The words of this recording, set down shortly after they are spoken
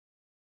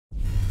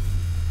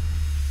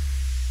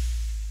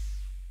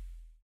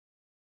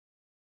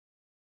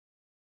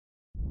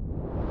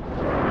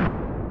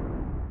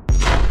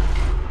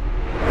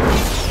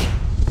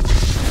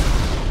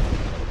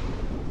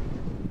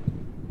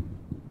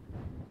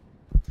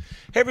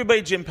Hey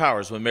everybody, Jim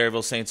Powers with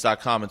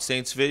MaryvilleSaints.com and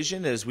Saints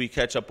Vision as we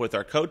catch up with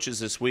our coaches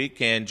this week.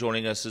 And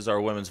joining us is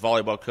our women's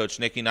volleyball coach,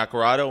 Nikki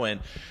Naccarato.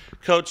 And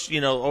Coach, we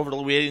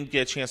didn't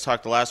get a chance to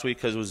talk to last week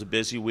because it was a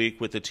busy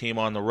week with the team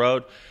on the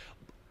road.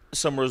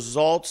 Some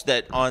results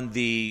that in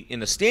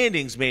the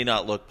standings may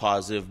not look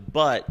positive,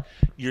 but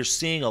you're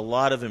seeing a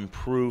lot of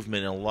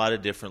improvement in a lot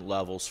of different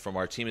levels from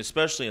our team,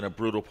 especially in a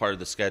brutal part of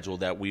the schedule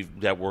that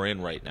we're in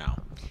right now.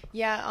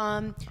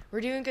 Yeah,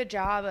 we're doing a good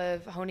job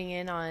of honing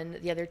in on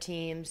the other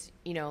teams,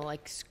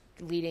 like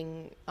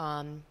leading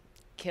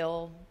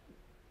kill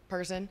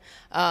person.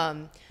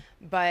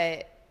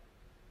 But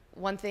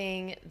one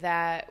thing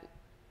that,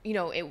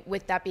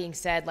 with that being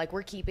said, like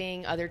we're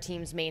keeping other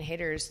teams' main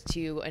hitters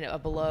to a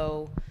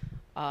below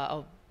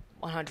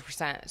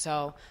 100%.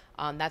 So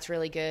that's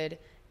really good.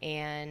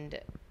 And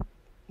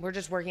we're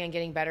just working on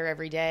getting better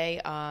every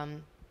day.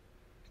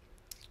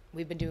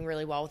 We've been doing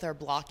really well with our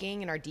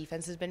blocking, and our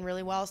defense has been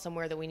really well.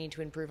 Somewhere that we need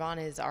to improve on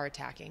is our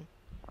attacking.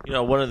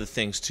 One of the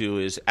things, too,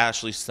 is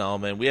Ashley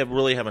Selman. We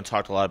really haven't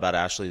talked a lot about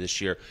Ashley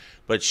this year,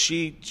 but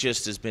she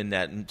just has been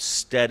that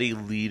steady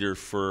leader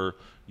for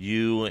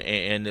you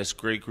and this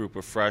great group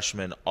of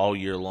freshmen all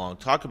year long.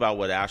 Talk about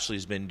what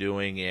Ashley's been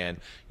doing and,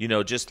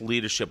 just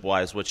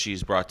leadership-wise, what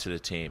she's brought to the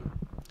team.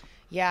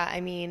 Yeah,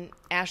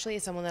 Ashley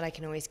is someone that I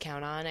can always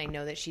count on. I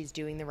know that she's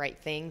doing the right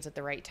things at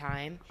the right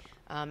time.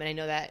 And I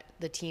know that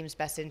the team's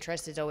best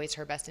interest is always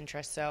her best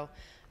interest. So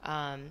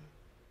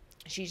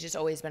she's just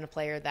always been a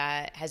player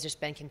that has just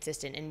been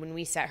consistent. And when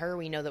we set her,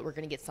 we know that we're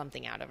going to get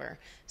something out of her.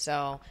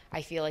 So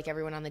I feel like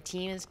everyone on the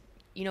team is,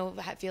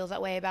 feels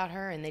that way about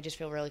her, and they just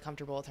feel really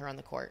comfortable with her on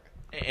the court.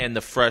 And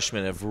the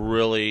freshmen have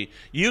really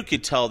 – you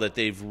could tell that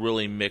they've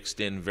really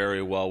mixed in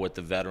very well with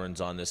the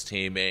veterans on this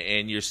team.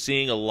 And you're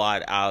seeing a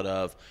lot out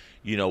of,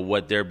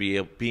 what they're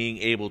being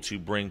able to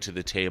bring to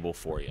the table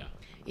for you.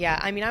 Yeah,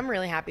 I'm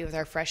really happy with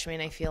our freshmen.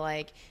 I feel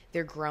like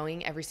they're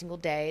growing every single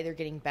day. They're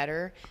getting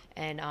better.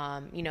 And,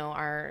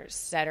 our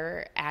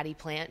setter, Addie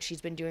Plant,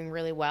 she's been doing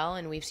really well,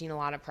 and we've seen a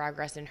lot of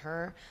progress in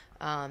her.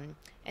 And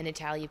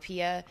Natalia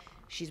Pia,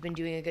 she's been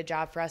doing a good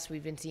job for us.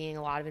 We've been seeing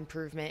a lot of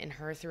improvement in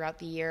her throughout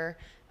the year.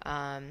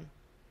 And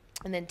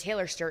then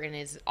Taylor Sturton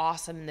is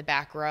awesome in the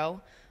back row.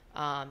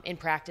 In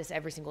practice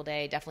every single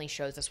day, definitely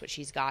shows us what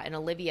she's got. And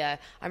Olivia,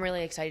 I'm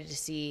really excited to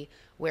see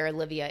where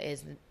Olivia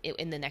is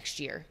in the next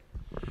year.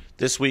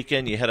 This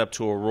weekend, you head up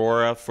to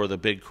Aurora for the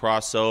big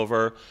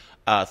crossover.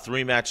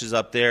 3 matches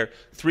up there,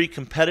 3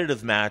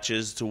 competitive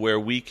matches to where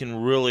we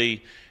can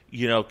really,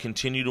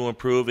 continue to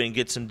improve and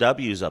get some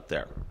W's up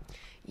there.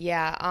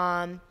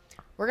 Yeah,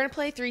 we're going to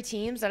play 3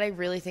 teams that I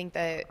really think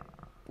that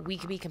we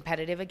could be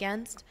competitive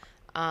against.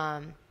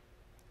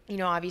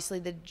 Obviously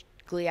the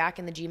GLIAC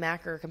and the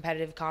GMAC are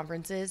competitive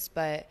conferences,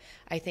 but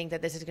I think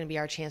that this is going to be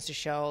our chance to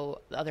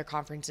show the other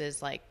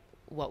conferences like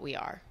what we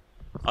are.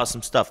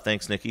 Awesome stuff.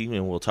 Thanks, Nikki,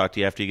 and we'll talk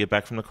to you after you get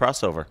back from the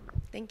crossover.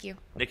 Thank you.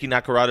 Nikki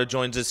Naccarato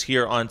joins us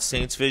here on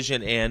Saints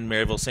Vision and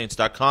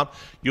MaryvilleSaints.com.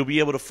 You'll be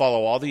able to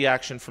follow all the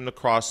action from the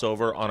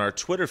crossover on our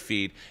Twitter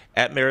feed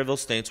at Maryville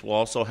Saints. We'll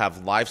also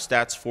have live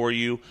stats for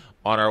you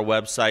on our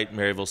website,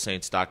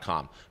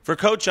 MaryvilleSaints.com. For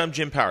Coach, I'm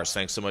Jim Powers.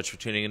 Thanks so much for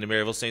tuning in to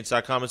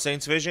MaryvilleSaints.com and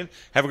Saints Vision.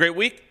 Have a great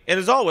week, and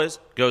as always,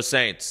 go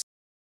Saints.